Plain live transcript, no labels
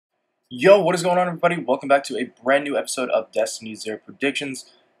Yo, what is going on, everybody? Welcome back to a brand new episode of Destiny Zero Predictions.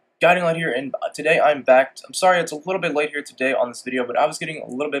 Guiding Light here, and today I'm back. I'm sorry it's a little bit late here today on this video, but I was getting a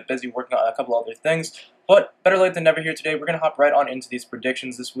little bit busy working on a couple other things. But better late than never here today. We're going to hop right on into these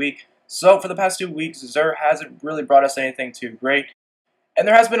predictions this week. So for the past 2 weeks, XUR hasn't really brought us anything too great. And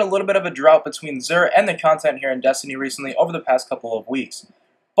there has been a little bit of a drought between XUR and the content here in Destiny recently over the past couple of weeks.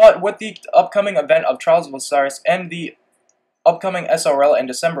 But with the upcoming event of Trials of Osiris and the upcoming SRL and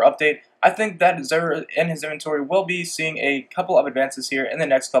December update, I think that XUR and his inventory will be seeing a couple of advances here in the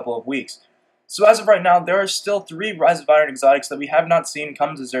next couple of weeks. So as of right now, there are still 3 Rise of Iron exotics that we have not seen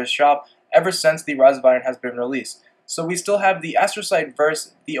come to XUR's shop ever since the Rise of Iron has been released. So we still have the Astrocyte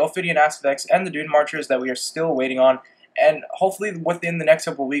Verse, the Ophidian Aspects, and the Dune Marchers that we are still waiting on. And hopefully within the next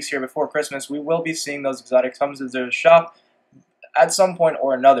couple of weeks here before Christmas, we will be seeing those exotics come to XUR's shop at some point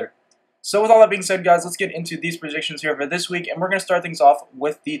or another. So with all that being said, guys, let's get into these predictions here for this week, and we're going to start things off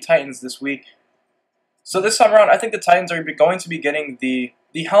with the Titans this week. So this time around, I think the Titans are going to be getting the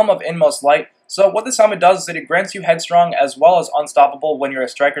Helm of Inmost Light. So what this helmet does is that it grants you Headstrong as well as Unstoppable when you're a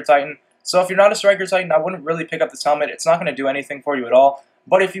Striker Titan. So if you're not a Striker Titan, I wouldn't really pick up this helmet. It's not going to do anything for you at all.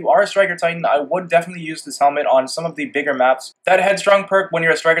 But if you are a Striker Titan, I would definitely use this helmet on some of the bigger maps. That Headstrong perk when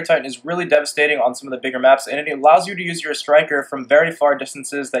you're a Striker Titan is really devastating on some of the bigger maps, and it allows you to use your Striker from very far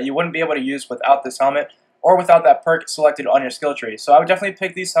distances that you wouldn't be able to use without this helmet, or without that perk selected on your skill tree. So I would definitely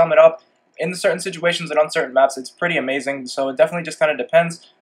pick this helmet up in certain situations and on certain maps. It's pretty amazing, so it definitely just kind of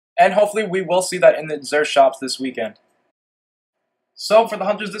depends. And hopefully we will see that in the XUR shops this weekend. So for the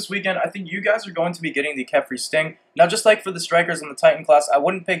Hunters this weekend, I think you guys are going to be getting the Kefri Sting. Now just like for the Strikers in the Titan class, I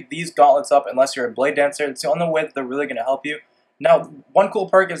wouldn't pick these gauntlets up unless you're a Blade Dancer. It's the only way that they're really going to help you. Now one cool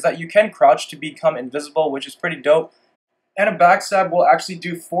perk is that you can crouch to become invisible, which is pretty dope. And a backstab will actually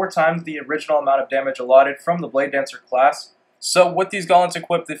do 4 times the original amount of damage allotted from the Blade Dancer class. So with these gauntlets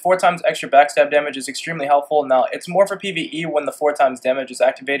equipped, the 4 times extra backstab damage is extremely helpful. Now it's more for PvE when the 4 times damage is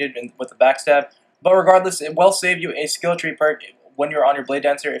activated with the backstab. But regardless, it will save you a skill tree perk when you're on your Blade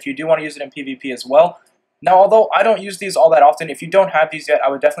Dancer if you do want to use it in PvP as well. Now, although I don't use these all that often, if you don't have these yet, I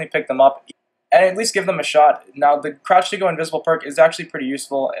would definitely pick them up and at least give them a shot. Now, the Crouch to Go Invisible perk is actually pretty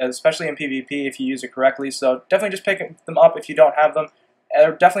useful, especially in PvP if you use it correctly, so definitely just pick them up if you don't have them.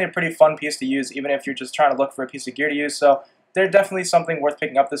 They're definitely a pretty fun piece to use, even if you're just trying to look for a piece of gear to use, so they're definitely something worth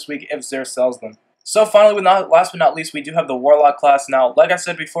picking up this week if XUR sells them. So finally, last but not least, we do have the Warlock class. Now, like I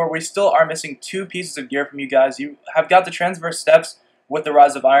said before, we still are missing 2 pieces of gear from you guys. You have got the Transverse Steps with the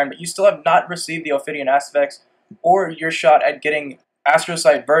Rise of Iron, but you still have not received the Ophidian Aspects or your shot at getting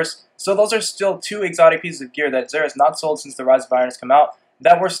Astrocyte Burst. So those are still 2 exotic pieces of gear that XUR has not sold since the Rise of Iron has come out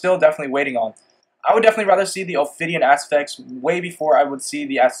that we're still definitely waiting on. I would definitely rather see the Ophidian Aspects way before I would see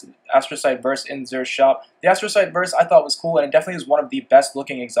the Astrocyte Burst in XUR's shop. The Astrocyte Burst I thought was cool, and it definitely is one of the best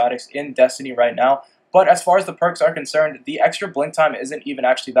looking exotics in Destiny right now. But as far as the perks are concerned, the extra blink time isn't even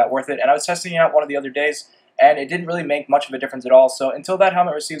actually that worth it. And I was testing it out one of the other days, and it didn't really make much of a difference at all. So until that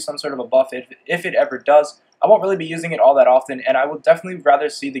helmet receives some sort of a buff, if it ever does, I won't really be using it all that often, and I would definitely rather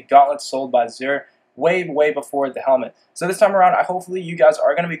see the gauntlets sold by XUR way before the helmet. So this time around, hopefully you guys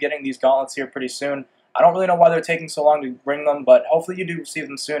are going to be getting these gauntlets here pretty soon. I don't really know why they're taking so long to bring them, but hopefully you do receive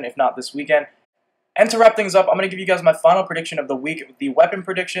them soon, if not this weekend. And to wrap things up, I'm going to give you guys my final prediction of the week, the weapon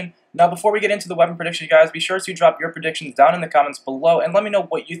prediction. Now, before we get into the weapon prediction, guys, be sure to drop your predictions down in the comments below and let me know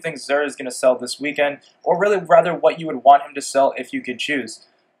what you think XUR is going to sell this weekend, or really rather what you would want him to sell if you could choose.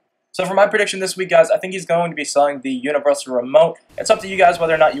 So for my prediction this week, guys, I think he's going to be selling the Universal Remote. It's up to you guys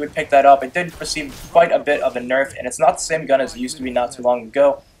whether or not you would pick that up. It did receive quite a bit of a nerf, and it's not the same gun as it used to be not too long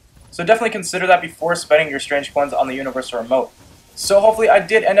ago. So definitely consider that before spending your Strange Coins on the Universal Remote. So hopefully I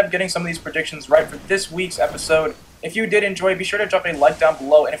did end up getting some of these predictions right for this week's episode. If you did enjoy, be sure to drop a like down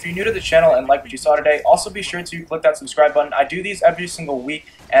below. And if you're new to the channel and like what you saw today, also be sure to click that subscribe button. I do these every single week,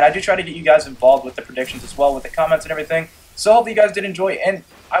 and I do try to get you guys involved with the predictions as well, with the comments and everything. So hopefully you guys did enjoy, and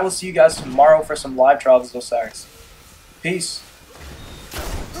I will see you guys tomorrow for some live Trials of Osiris. Peace.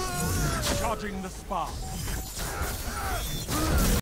 Charging the spark.